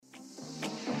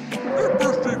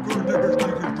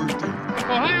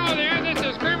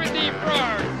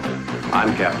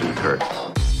I'm Captain Kirk.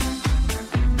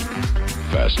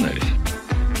 Fascinating.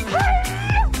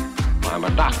 I'm a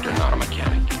doctor, not a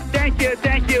mechanic.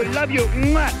 Thank you, love you.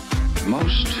 Mwah.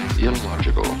 Most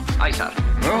illogical. Aye, sir.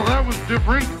 Well, that was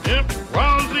different. Yep,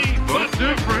 lousy, but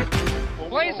different.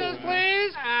 Places,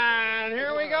 please, and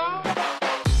here we go.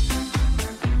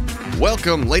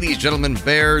 Welcome, ladies, gentlemen,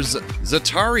 bears,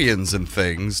 Zetarians, and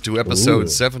things, to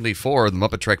episode 74 of the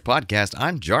Muppet Trek podcast.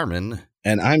 I'm Jarman.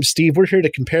 And I'm Steve. We're here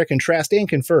to compare, contrast, and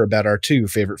confer about our two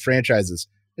favorite franchises.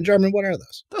 And Jarman, what are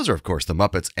those? Those are, of course, the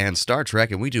Muppets and Star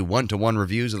Trek, and we do one-to-one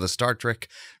reviews of the Star Trek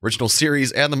original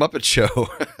series and the Muppet Show.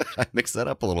 I mixed that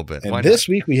up a little bit. And this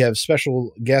week we have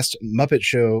special guest Muppet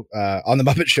Show on the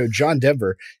Muppet Show, John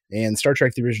Denver, and Star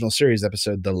Trek the original series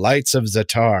episode, The Lights of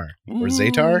Zetar. Or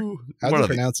Zetar? How do you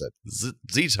pronounce it?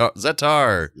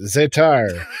 Zetar.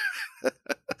 Zetar.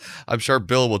 I'm sure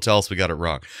Bill will tell us we got it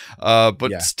wrong. But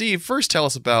Yeah. Steve, first tell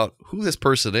us about who this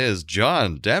person is,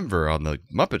 John Denver on the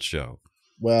Muppet Show.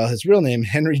 Well, his real name,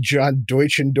 Henry John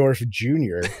Deutschendorf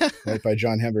Jr., right by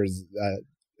John Denver's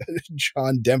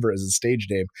John Denver as his stage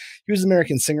name. He was an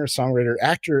American singer, songwriter,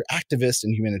 actor, activist,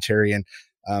 and humanitarian.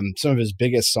 Some of his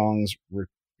biggest songs were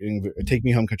Take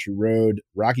Me Home Country Road,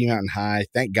 Rocky Mountain High,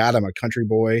 Thank God I'm a Country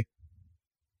Boy.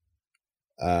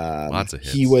 Lots of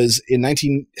hits. He was, in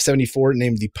 1974,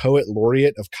 named the Poet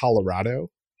Laureate of Colorado.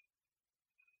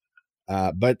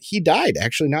 But he died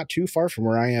actually not too far from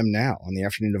where I am now on the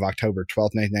afternoon of October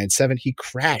 12th, 1997. He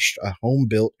crashed a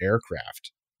home-built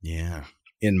aircraft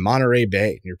in Monterey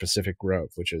Bay near Pacific Grove,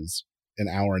 which is an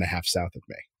hour and a half south of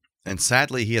me. And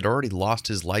sadly, he had already lost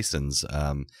his license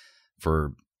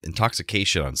for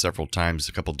intoxication on several times,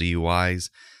 a couple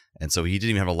DUIs. And so he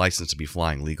didn't even have a license to be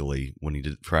flying legally when he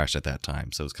did crash at that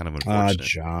time. So it's kind of unfortunate.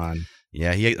 John.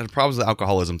 Yeah, he had problems with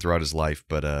alcoholism throughout his life,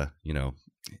 but,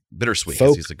 bittersweet.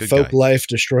 He's a good folk guy. life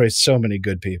destroys so many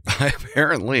good people.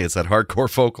 Apparently, it's that hardcore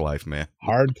folk life, man.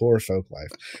 Hardcore folk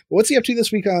life. What's he up to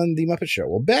this week on The Muppet Show?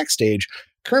 Well, backstage,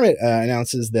 Kermit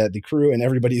announces that the crew and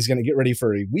everybody is going to get ready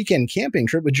for a weekend camping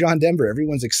trip with John Denver.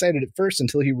 Everyone's excited at first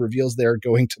until he reveals they're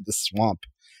going to the swamp.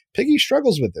 Piggy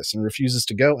struggles with this and refuses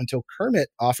to go until Kermit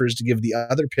offers to give the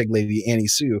other pig lady, Annie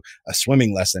Sue, a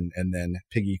swimming lesson, and then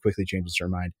Piggy quickly changes her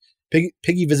mind.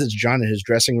 Piggy visits John in his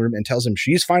dressing room and tells him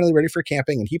she's finally ready for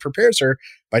camping, and he prepares her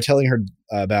by telling her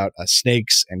about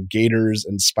snakes and gators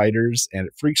and spiders, and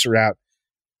it freaks her out.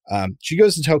 She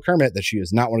goes to tell Kermit that she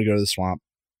does not want to go to the swamp.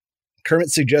 Kermit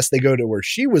suggests they go to where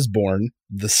she was born,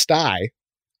 the sty,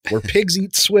 where pigs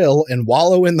eat swill and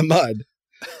wallow in the mud.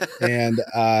 And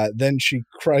then she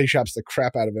karate chops the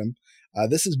crap out of him.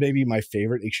 This is maybe my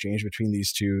favorite exchange between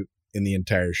these two in the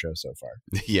entire show so far.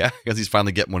 Yeah, because he's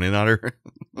finally getting one in on her.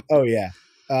 Oh, yeah.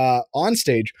 On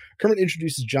stage, Kermit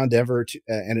introduces John Denver,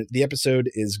 and the episode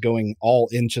is going all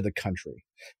into the country.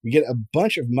 We get a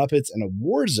bunch of Muppets in a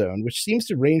war zone, which seems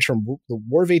to range from the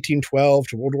War of 1812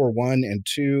 to World War I and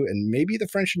II, and maybe the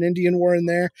French and Indian War in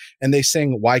there, and they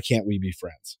sing Why Can't We Be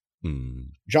Friends?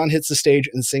 John hits the stage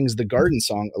and sings the Garden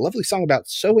Song, a lovely song about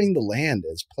sowing the land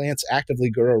as plants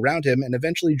actively grow around him and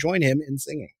eventually join him in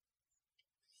singing.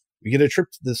 We get a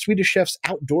trip to the Swedish chef's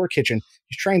outdoor kitchen.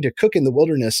 He's trying to cook in the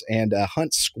wilderness and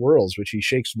hunt squirrels, which he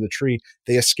shakes from the tree.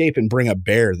 They escape and bring a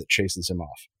bear that chases him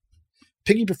off.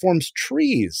 Piggy performs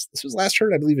Trees. This was last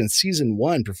heard, I believe, in season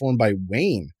 1, performed by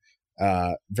Wayne,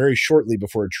 very shortly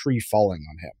before a tree falling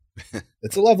on him.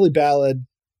 It's a lovely ballad.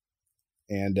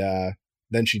 And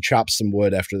then she chops some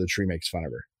wood after the tree makes fun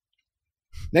of her.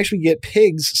 Next, we get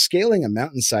pigs scaling a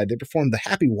mountainside. They perform the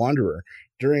Happy Wanderer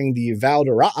during the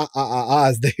Valderrama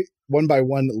as they one by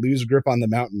one lose grip on the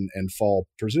mountain and fall,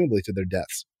 presumably to their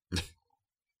deaths.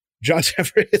 John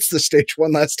Denver hits the stage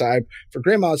one last time for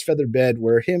Grandma's Feather Bed,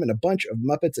 where him and a bunch of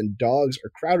Muppets and dogs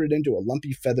are crowded into a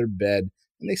lumpy feather bed,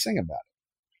 and they sing about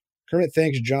it. Kermit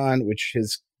thanks John, with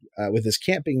his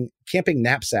camping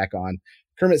knapsack on.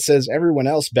 Kermit says everyone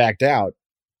else backed out,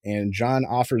 and John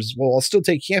offers, well, I'll still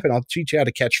take camping. I'll teach you how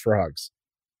to catch frogs.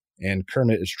 And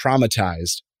Kermit is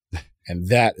traumatized. And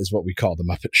that is what we call the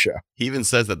Muppet Show. He even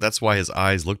says that that's why his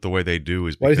eyes look the way they do.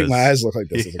 Is because, why do you think my eyes look like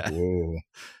this? Yeah. Like, whoa.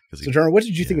 So, John, what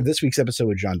did you think of this week's episode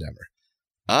with John Denver?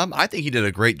 I think he did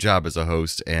a great job as a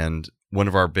host. And one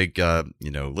of our big,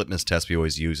 litmus tests we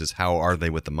always use is how are they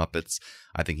with the Muppets?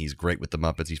 I think he's great with the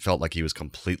Muppets. He felt like he was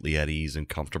completely at ease and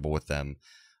comfortable with them.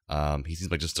 He seems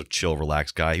like just a chill,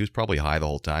 relaxed guy. He was probably high the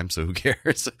whole time, so who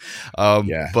cares?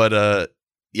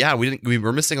 Yeah, we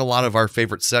were missing a lot of our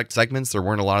favorite segments. There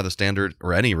weren't a lot of the standard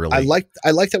or any really. I like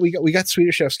that we got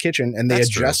Swedish Chef's Kitchen and they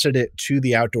adjusted it to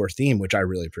the outdoor theme, which I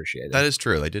really appreciated. That is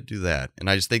true. They did do that, and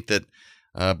I just think that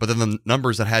But then the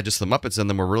numbers that had just the Muppets in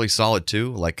them were really solid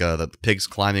too. Like the pigs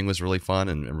climbing was really fun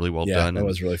and really well done. That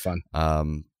was really fun.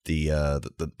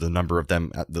 The number of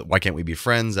them at the Why Can't We Be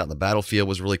Friends out in the battlefield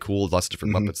was really cool. Lots of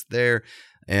different Muppets there.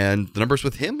 And the numbers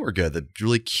with him were good. The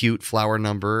really cute flower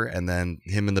number, and then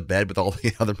him in the bed with all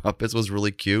the other Muppets was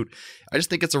really cute. I just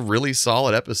think it's a really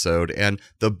solid episode and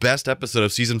the best episode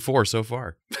of season 4 so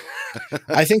far.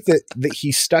 I think that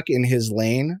he stuck in his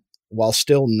lane while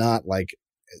still not like,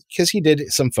 because he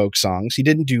did some folk songs. He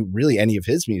didn't do really any of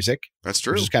his music. That's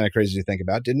true. Which is kind of crazy to think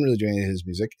about. Didn't really do any of his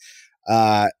music.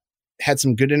 Had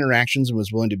some good interactions and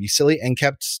was willing to be silly and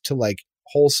kept to like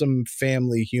wholesome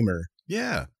family humor.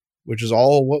 Yeah. Which is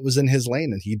all what was in his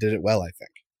lane, and he did it well, I think.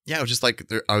 Yeah, it was just like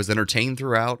I was entertained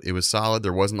throughout. It was solid.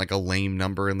 There wasn't like a lame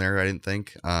number in there, I didn't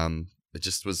think. It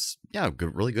just was,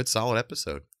 good, really good, solid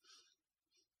episode.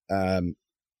 All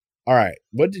right.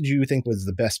 What did you think was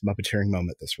the best Muppeteering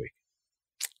moment this week?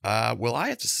 Well, I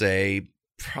have to say,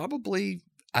 probably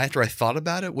after I thought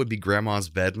about it, would be Grandma's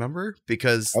bed number,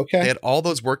 because they had all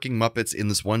those working Muppets in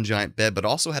this one giant bed, but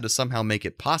also had to somehow make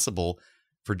it possible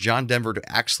for John Denver to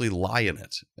actually lie in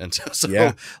it. And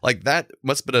so like that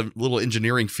must have been a little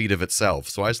engineering feat of itself.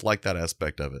 So I just like that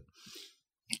aspect of it.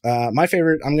 My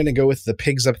favorite, I'm going to go with the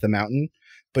pigs up the mountain,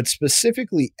 but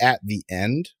specifically at the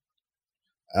end,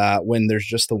 when there's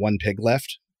just the one pig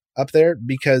left up there,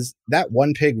 because that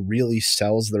one pig really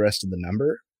sells the rest of the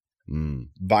number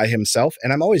by himself.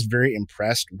 And I'm always very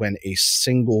impressed when a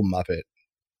single Muppet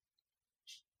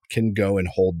can go and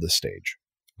hold the stage.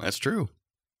 That's true.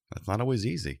 That's not always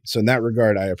easy. So in that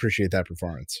regard, I appreciate that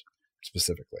performance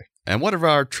specifically. And what are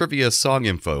our trivia song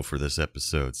info for this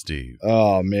episode, Steve?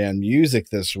 Oh, man. Music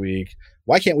this week.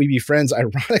 Why Can't We Be Friends?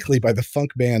 Ironically, by the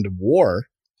funk band War.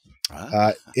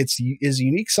 It's a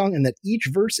unique song in that each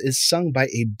verse is sung by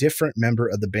a different member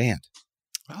of the band.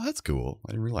 Oh, that's cool.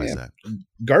 I didn't realize that.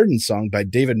 Garden Song by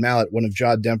David Mallet, one of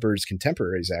John Denver's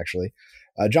contemporaries, actually.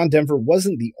 John Denver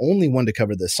wasn't the only one to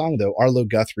cover this song, though. Arlo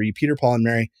Guthrie, Peter, Paul, and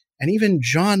Mary, and even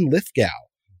John Lithgow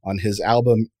on his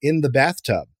album In the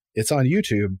Bathtub. It's on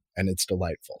YouTube, and it's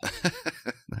delightful.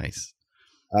 Nice.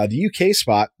 The UK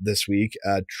spot this week,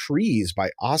 Trees by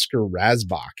Oscar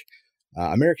Rasbach,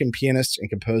 American pianist and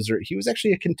composer. He was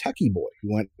actually a Kentucky boy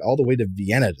who went all the way to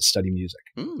Vienna to study music.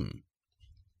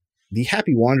 The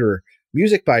Happy Wanderer,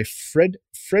 music by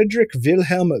Friedrich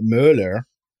Wilhelm Möller.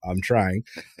 I'm trying.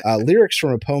 Lyrics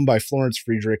from a poem by Florence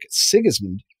Friedrich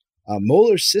Sigismund.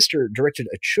 Möller's sister directed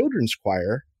a children's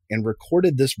choir and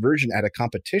recorded this version at a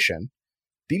competition.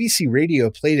 BBC Radio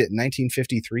played it in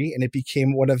 1953, and it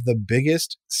became one of the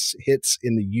biggest hits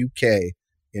in the UK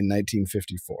in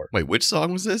 1954. Wait, which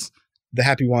song was this? The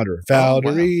Happy Wanderer.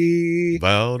 Valderie. Oh,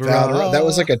 wow. Valderie. That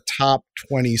was like a top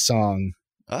 20 song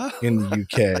in the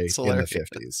UK in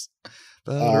the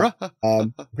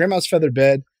 50s. Grandma's Feather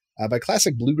Bed. By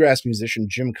classic bluegrass musician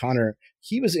Jim Connor.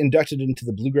 He was inducted into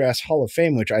the Bluegrass Hall of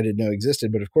Fame, which I didn't know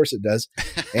existed, but of course it does,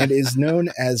 and is known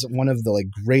as one of the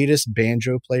greatest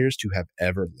banjo players to have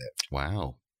ever lived.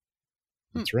 Wow.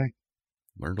 That's right.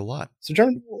 Learned a lot. So,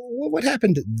 John, what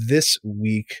happened this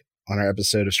week on our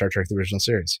episode of Star Trek: The Original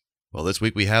Series? Well, this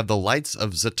week we have the Lights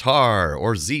of Zetar,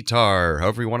 or Zetar,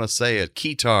 however you want to say it,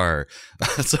 Keytar.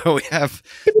 So we have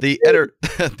the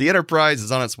Enterprise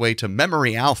is on its way to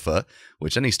Memory Alpha,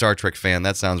 which any Star Trek fan,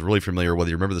 that sounds really familiar whether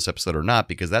you remember this episode or not,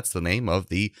 because that's the name of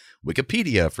the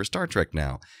Wikipedia for Star Trek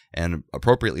now. And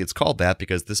appropriately, it's called that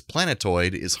because this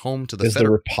planetoid is home to the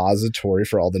repository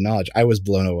for all the knowledge. I was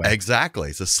blown away.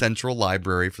 Exactly. It's a central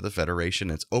library for the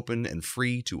Federation. It's open and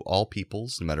free to all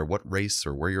peoples, no matter what race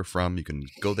or where you're from. You can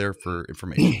go there for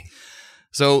information.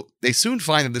 So they soon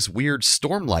find that this weird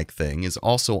storm-like thing is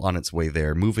also on its way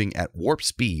there, moving at warp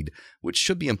speed, which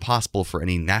should be impossible for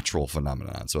any natural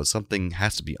phenomenon. So something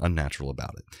has to be unnatural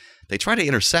about it. They try to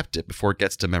intercept it before it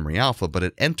gets to Memory Alpha, but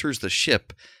it enters the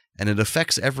ship and it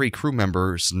affects every crew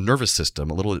member's nervous system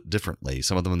a little differently.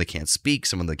 Some of them, they can't speak,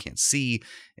 some of them they can't see,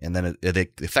 and then the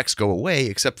effects go away,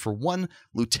 except for one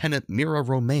Lieutenant Mira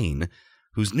Romaine,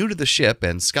 who's new to the ship,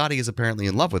 and Scotty is apparently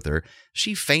in love with her.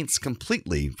 She faints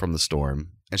completely from the storm,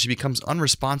 and she becomes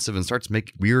unresponsive and starts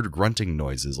making weird grunting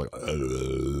noises, like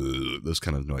those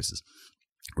kind of noises.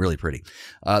 Really pretty.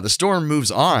 The storm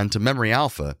moves on to Memory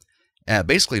Alpha,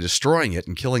 basically destroying it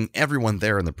and killing everyone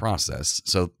there in the process.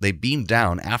 So they beam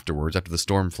down afterwards, after the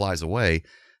storm flies away,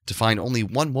 to find only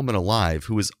one woman alive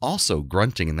who is also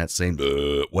grunting in that same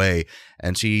way,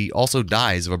 and she also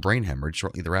dies of a brain hemorrhage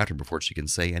shortly thereafter before she can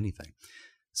say anything.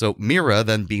 So Mira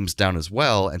then beams down as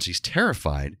well, and she's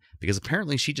terrified because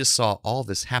apparently she just saw all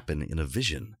this happen in a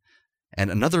vision.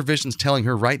 And another vision's telling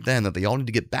her right then that they all need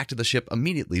to get back to the ship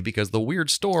immediately because the weird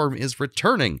storm is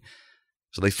returning.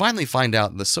 So they finally find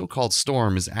out the so-called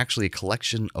storm is actually a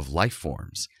collection of life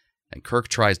forms. And Kirk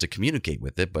tries to communicate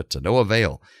with it, but to no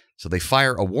avail. So they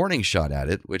fire a warning shot at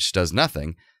it, which does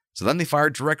nothing. So then they fire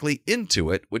directly into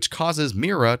it, which causes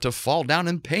Mira to fall down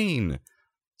in pain.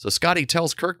 So Scotty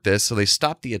tells Kirk this, so they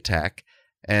stop the attack.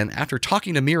 And after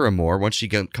talking to Mira more, once she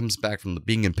comes back from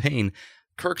being in pain,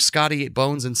 Kirk, Scotty,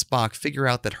 Bones, and Spock figure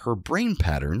out that her brain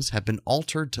patterns have been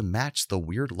altered to match the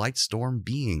weird light storm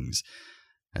beings.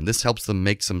 And this helps them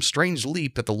make some strange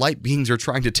leap that the light beings are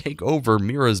trying to take over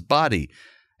Mira's body.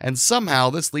 And somehow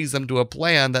this leads them to a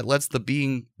plan that lets they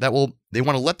want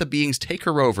to let the beings take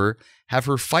her over, have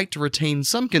her fight to retain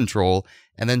some control,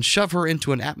 and then shove her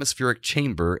into an atmospheric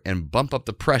chamber and bump up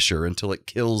the pressure until it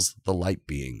kills the light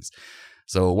beings.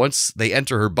 So once they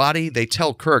enter her body, they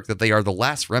tell Kirk that they are the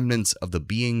last remnants of the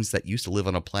beings that used to live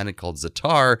on a planet called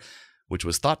Zatar, which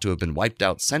was thought to have been wiped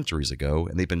out centuries ago,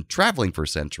 and they've been traveling for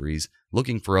centuries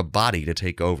looking for a body to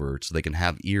take over so they can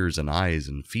have ears and eyes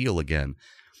and feel again.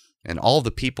 And all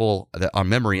the people that on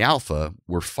Memory Alpha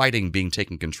were fighting being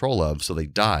taken control of, so they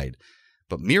died.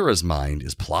 But Mira's mind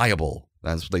is pliable.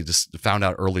 That's what they just found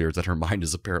out earlier, that her mind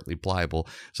is apparently pliable,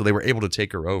 so they were able to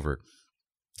take her over.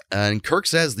 And Kirk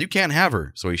says, you can't have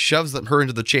her. So he shoves her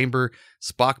into the chamber.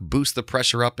 Spock boosts the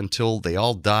pressure up until they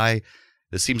all die.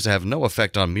 This seems to have no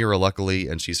effect on Mira, luckily,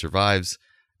 and she survives.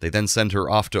 They then send her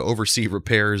off to oversee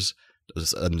repairs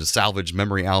and to salvage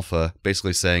Memory Alpha,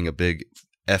 basically saying a big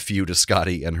F you to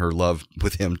Scotty and her love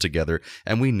with him together,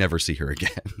 and we never see her again.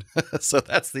 So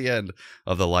that's the end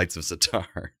of The Lights of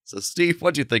Zatar. So Steve,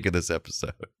 what'd you think of this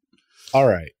episode? All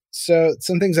right. So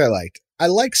some things I liked. I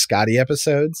like Scotty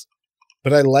episodes,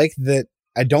 but I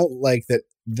don't like that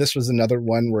this was another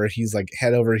one where he's like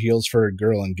head over heels for a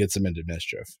girl and gets him into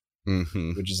mischief.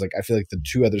 Mm-hmm. Which is like, I feel like the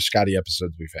two other Scotty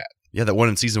episodes we've had. Yeah, that one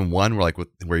in season 1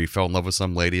 where he fell in love with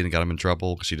some lady and got him in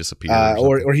trouble because she disappeared.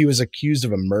 Or he was accused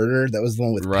of a murder. That was the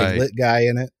one with Piglet guy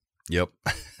in it. Yep.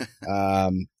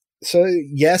 So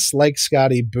yes, like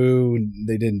Scotty, boo,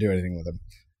 they didn't do anything with him.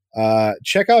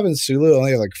 Chekhov and Sulu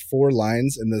only have like 4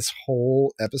 lines in this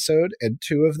whole episode, and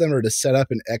 2 of them are to set up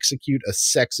and execute a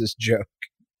sexist joke.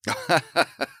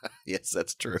 Yes,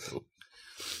 that's true.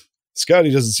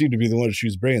 Scotty doesn't seem to be the one to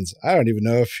choose brains. I don't even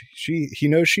know if he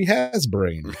knows she has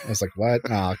brain. I was like, what?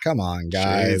 Oh, come on,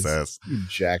 guys. Jesus. You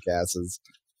jackasses.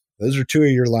 Those are 2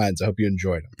 of your lines. I hope you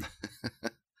enjoyed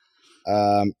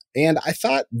them. And I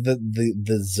thought the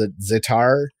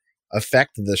Zatar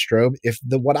effect, the strobe, if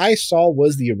what I saw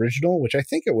was the original, which I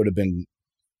think they would have been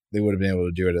able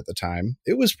to do it at the time,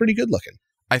 it was pretty good looking.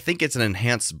 I think it's an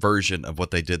enhanced version of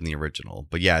what they did in the original,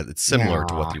 but yeah, it's similar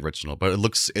to what the original, but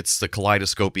it's the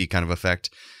kaleidoscopy kind of effect,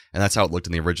 and that's how it looked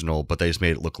in the original, but they just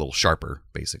made it look a little sharper,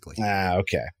 basically.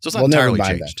 Okay. So it's not entirely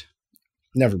changed.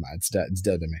 Never mind. It's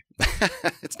dead to me.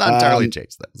 It's not entirely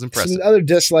changed, though. It's impressive. Some other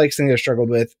dislikes, thing I struggled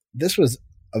with. This was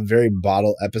a very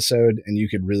bottle episode, and you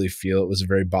could really feel it was a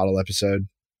very bottle episode.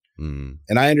 And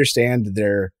I understand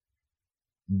their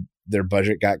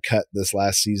budget got cut this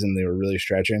last season. They were really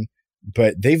stretching.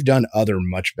 But they've done other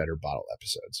much better bottle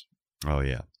episodes. Oh,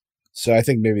 yeah. So I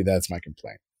think maybe that's my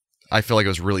complaint. I feel like it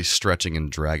was really stretching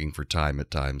and dragging for time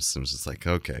at times. It was just like,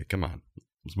 okay, come on.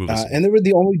 Let's move this. And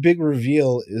the only big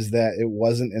reveal is that it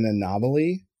wasn't an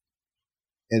anomaly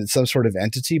and some sort of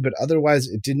entity, but otherwise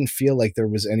it didn't feel like there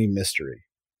was any mystery.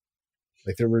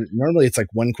 Like normally it's like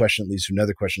one question leads to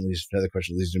another question, leads to another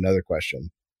question, leads to another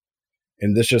question.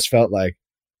 And this just felt like,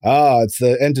 it's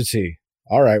the entity.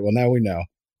 All right, well, now we know.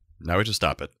 Now we just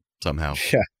stop it somehow.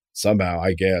 Yeah, somehow,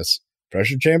 I guess.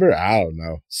 Pressure chamber? I don't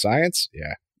know. Science?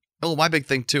 Yeah. Well, my big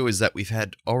thing, too, is that we've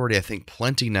had already, I think,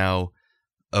 plenty now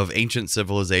of ancient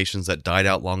civilizations that died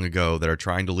out long ago that are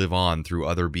trying to live on through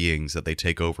other beings that they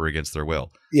take over against their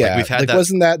will. Yeah, we've had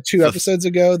wasn't that 2 episodes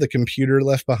ago? The computer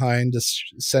left behind to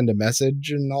send a message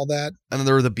and all that? And then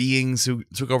there were the beings who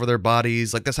took over their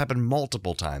bodies. Like, this happened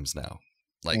multiple times now.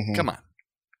 Like, come on.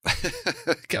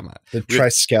 Come on. The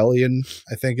Triskelion,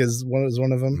 I think, was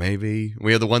one of them. Maybe.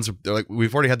 We have the ones like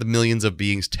we've already had the millions of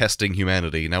beings testing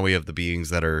humanity. Now we have the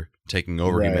beings that are taking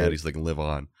over humanity so they can live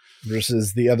on.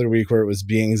 Versus the other week where it was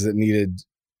beings that needed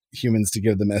humans to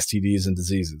give them STDs and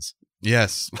diseases.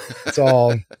 Yes. It's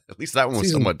all at least that one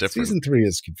was somewhat different. Season 3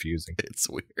 is confusing. It's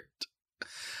weird.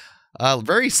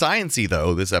 Very sciencey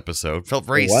though, this episode. Felt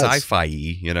very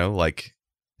sci-fi-y, like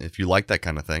if you like that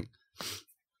kind of thing.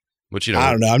 Which,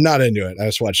 I don't know. I'm not into it. I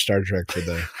just watched Star Trek for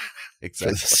the,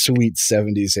 exactly. for the sweet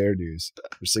 70s hairdos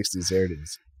or 60s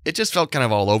hairdos. It just felt kind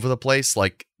of all over the place.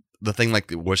 Like the thing, like,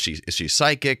 is she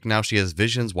psychic? Now she has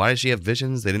visions. Why does she have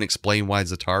visions? They didn't explain why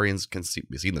Zatarians can see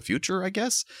in the future, I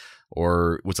guess.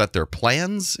 Or was that their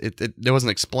plans? It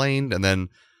wasn't explained. And then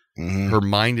her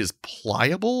mind is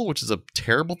pliable, which is a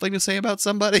terrible thing to say about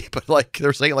somebody, but like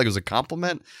they're saying it like it was a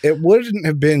compliment. It wouldn't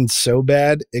have been so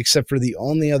bad, except for the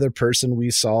only other person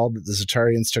we saw that the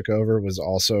Zatarians took over was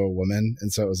also a woman.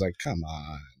 And so it was like, come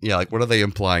on. Yeah, like what are they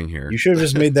implying here? You should have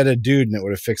just made that a dude and it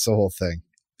would have fixed the whole thing.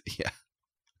 Yeah.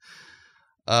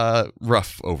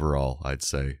 Rough overall, I'd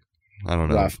say. I don't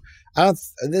know. Rough. I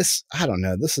don't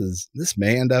know. This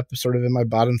may end up sort of in my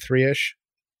bottom 3-ish.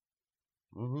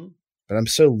 Mm-hmm. But I'm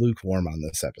so lukewarm on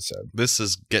this episode. This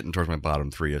is getting towards my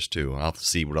bottom 3-ish too. I'll have to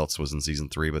see what else was in season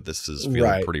 3, but this is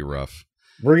feeling pretty rough.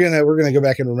 We're gonna go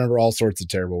back and remember all sorts of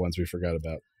terrible ones we forgot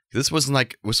about. This wasn't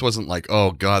like,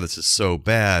 oh god, this is so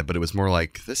bad, but it was more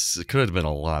like it could have been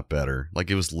a lot better. Like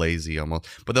it was lazy almost.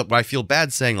 But I feel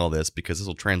bad saying all this because this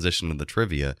will transition to the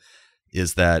trivia.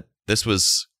 Is that this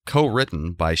was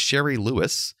co-written by Sherry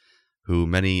Lewis, who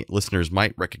many listeners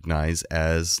might recognize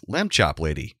as Lamb Chop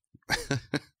Lady.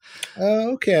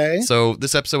 Okay. So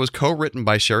this episode was co-written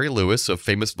by Sherry Lewis, so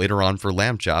famous later on for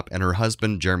Lamb Chop, and her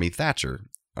husband Jeremy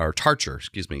Tarcher,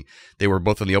 excuse me. They were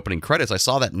both in the opening credits. I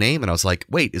saw that name and I was like,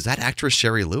 wait, is that actress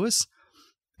Sherry Lewis?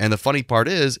 And the funny part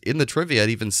is, in the trivia, it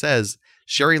even says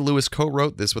Sherry Lewis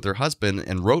co-wrote this with her husband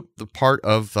and wrote the part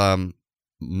of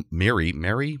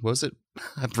Mary, was it?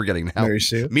 I'm forgetting now. Mary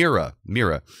Sue? Mira.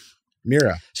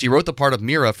 She wrote the part of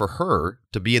Mira for her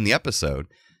to be in the episode,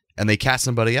 and they cast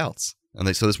somebody else.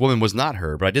 And so this woman was not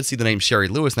her, but I did see the name Sherry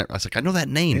Lewis, and I was like, I know that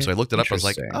name. So I looked it up. I was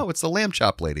like, oh, it's the Lamb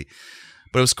Chop Lady.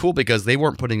 But it was cool because they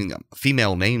weren't putting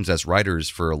female names as writers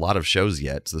for a lot of shows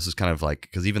yet. So this is kind of like,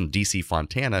 because even DC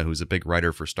Fontana, who's a big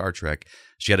writer for Star Trek,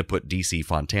 she had to put DC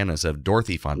Fontana instead of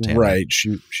Dorothy Fontana. Right.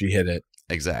 She hit it.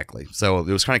 Exactly. So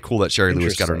it was kind of cool that Sherry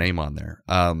Lewis got her name on there.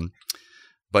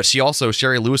 But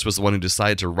Sherry Lewis was the one who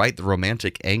decided to write the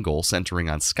romantic angle centering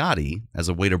on Scotty as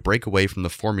a way to break away from the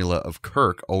formula of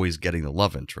Kirk always getting the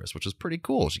love interest, which was pretty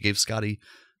cool. She gave Scotty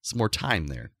some more time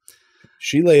there.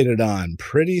 She laid it on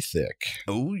pretty thick.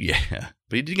 Oh, yeah.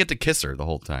 But he didn't get to kiss her the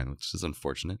whole time, which is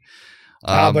unfortunate.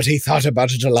 But he thought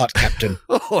about it a lot, Captain.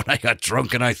 Oh, and I got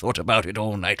drunk and I thought about it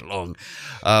all night long.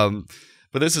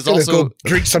 But this is also... Go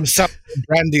drink some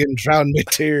brandy and drown me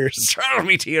tears. Drown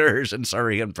me tears and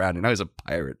sorry and brandy. Now he's a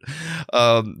pirate.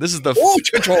 This is the...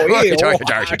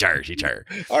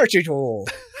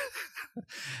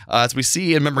 As we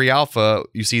see in Memory Alpha,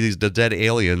 you see the dead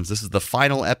aliens. This is the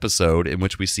final episode in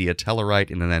which we see a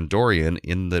Tellarite and an Andorian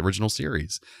in the original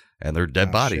series. And they're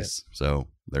dead bodies. Shit. So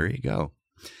there you go.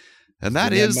 And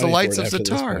that is the Lights of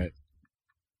Zatar.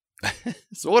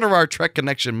 So what are our Trek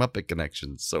Connection, Muppet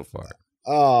connections so far?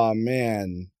 Oh,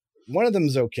 man. One of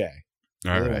them's okay.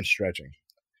 All right. One's stretching.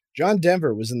 John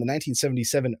Denver was in the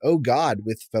 1977 Oh God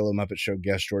with fellow Muppet Show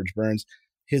guest George Burns.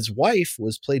 His wife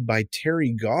was played by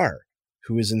Terry Garr,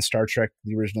 who is in Star Trek,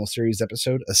 the original series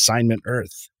episode, Assignment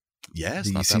Earth. Yes,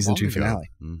 the not that season long 2 ago. finale.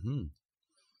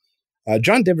 Mm-hmm.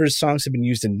 John Denver's songs have been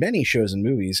used in many shows and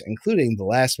movies, including The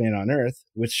Last Man on Earth,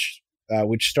 which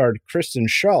starred Kristen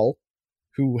Schaal,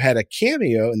 who had a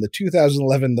cameo in the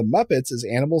 2011 The Muppets as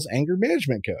Animal's anger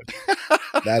management code.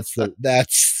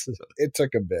 It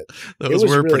took a bit. Those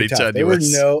were really pretty tough.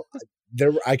 tenuous.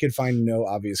 I could find no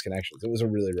obvious connections. It was a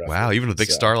really rough. Wow, one, even a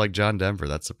big star like John Denver,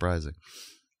 that's surprising.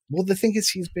 Well, the thing is,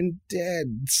 he's been dead,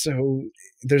 so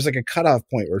there's like a cutoff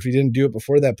point where if he didn't do it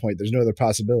before that point, there's no other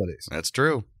possibilities. That's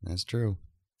true.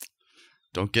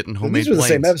 Don't get in homemade planes. These were the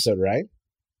same episode, right?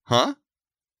 Huh?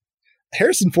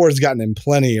 Harrison Ford's gotten in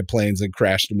plenty of planes and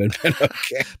crashed them and been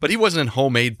okay. But he wasn't in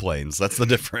homemade planes. That's the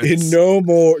difference. In no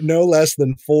less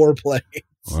than 4 planes.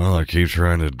 Well, I keep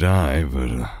trying to die,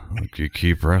 but you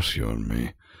keep rescuing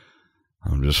me.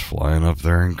 I'm just flying up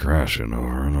there and crashing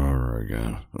over and over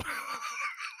again.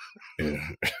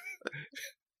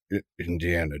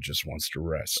 Indiana just wants to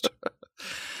rest.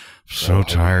 So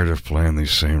tired of playing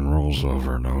these same roles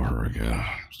over and over again.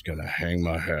 I'm just gonna hang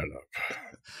my head up.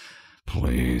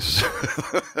 Please.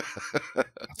 I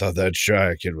thought that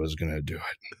shy kid was gonna do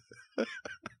it.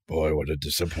 Boy, what a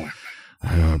disappointment.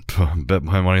 I bet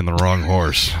my money on the wrong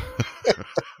horse.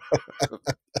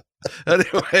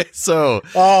 Anyway, so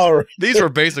these were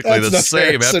basically the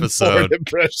same episode.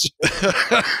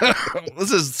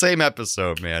 This is the same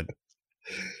episode, man.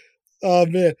 Oh,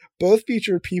 man. Both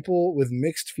feature people with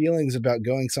mixed feelings about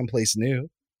going someplace new.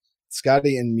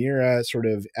 Scotty and Mira sort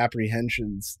of have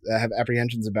apprehensions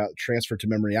about transfer to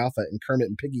Memory Alpha, and Kermit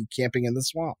and Piggy camping in the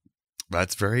swamp.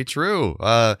 That's very true.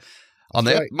 On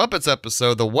the Muppets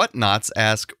episode, the Whatnots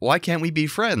ask, why can't we be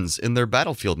friends in their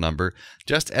Battlefield number,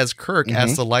 just as Kirk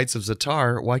asks the Lights of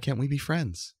Zatar, why can't we be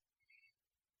friends?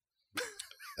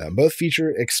 Both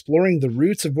feature exploring the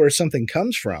roots of where something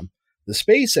comes from. The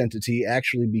space entity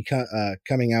actually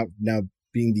coming out now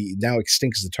being the now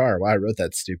extinct Zatar. Wow, I wrote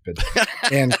that stupid.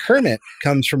 And Kermit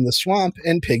comes from the swamp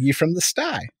and Piggy from the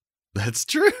sty. That's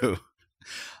true.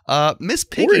 Miss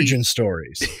Piggy. Origin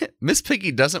stories. Miss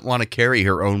Piggy doesn't want to carry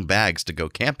her own bags to go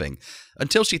camping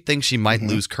until she thinks she might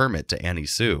lose Kermit to Annie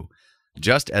Sue.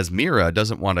 Just as Mira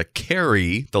doesn't want to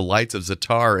carry the lights of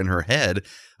Zatar in her head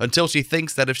until she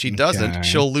thinks that if she doesn't,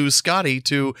 she'll lose Scotty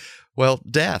to, well,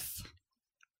 death.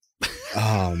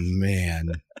 Oh,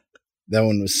 man. That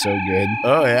one was so good.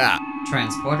 Oh, yeah.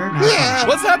 Transporter malfunction.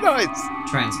 What's that noise?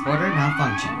 Transporter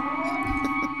malfunction.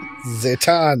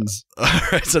 Zetans. All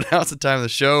right, so now it's the time of the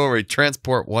show where we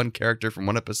transport one character from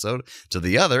one episode to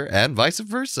the other and vice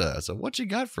versa. So what you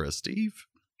got for us, Steve?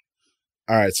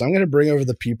 All right, so I'm going to bring over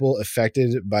the people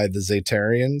affected by the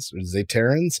Zatarans or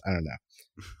Zatarans. I don't know.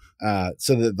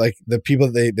 So that like the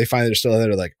people they find they're still there,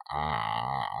 they're like,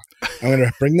 ah. I'm going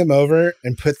to bring them over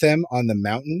and put them on the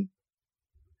mountain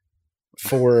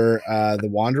for the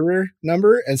Wanderer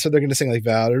number, and so they're going to sing like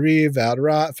Valerie,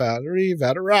 Valderat, Valerie,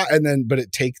 Valderat, and then but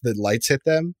the lights hit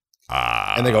them,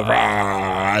 and they go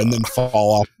rah, and then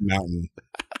fall off the mountain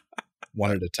one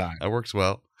at a time. That works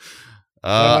well.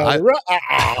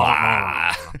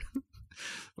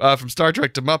 From Star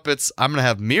Trek to Muppets, I'm going to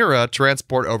have Mira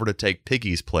transport over to take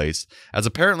Piggy's place, as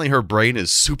apparently her brain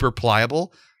is super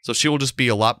pliable, so she will just be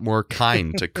a lot more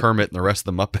kind to Kermit and the rest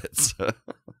of the Muppets.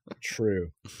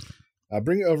 True.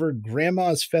 Bring over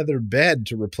Grandma's feather bed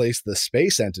to replace the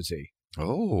space entity.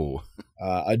 Oh.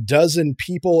 A dozen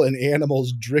people and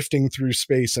animals drifting through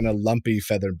space in a lumpy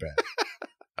feather bed.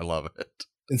 I love it.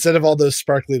 Instead of all those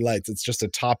sparkly lights, it's just a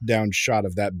top-down shot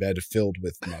of that bed filled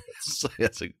with Muppets. So,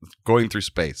 yes, going through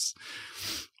space.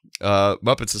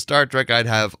 Muppets of Star Trek, I'd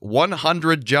have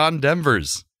 100 John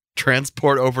Denvers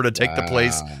transport over to take the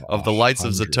place of the lights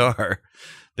 100. Of Zatar.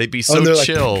 They'd be so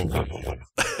chill. Like,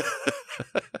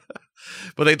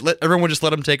 but everyone would just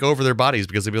let them take over their bodies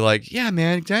because they'd be like, yeah,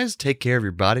 man, can I just take care of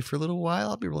your body for a little while?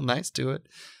 I'll be real nice to it.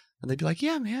 And they'd be like,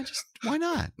 yeah, man, just why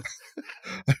not?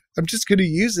 I'm just going to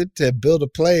use it to build a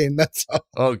plane. That's all.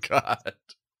 Oh, God. And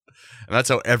that's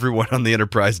how everyone on the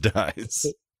Enterprise dies.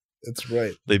 That's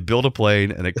right. They build a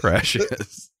plane and it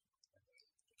crashes.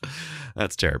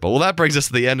 That's terrible. Well, that brings us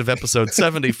to the end of episode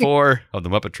 74 of the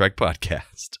Muppet Trek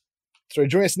podcast. So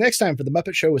join us next time for the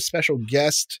Muppet Show with special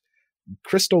guest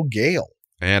Crystal Gale.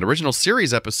 And original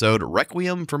series episode,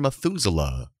 Requiem for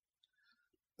Methuselah.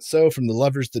 So from the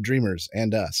lovers, the dreamers,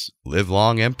 and us. Live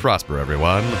long and prosper,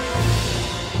 everyone.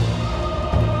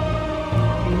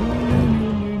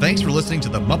 Thanks for listening to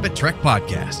the Muppet Trek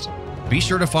podcast. Be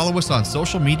sure to follow us on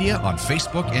social media on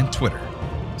Facebook and Twitter.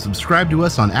 Subscribe to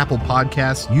us on Apple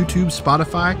Podcasts, YouTube,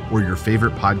 Spotify, or your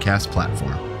favorite podcast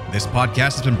platform. This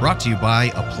podcast has been brought to you by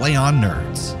A Play on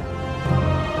Nerds.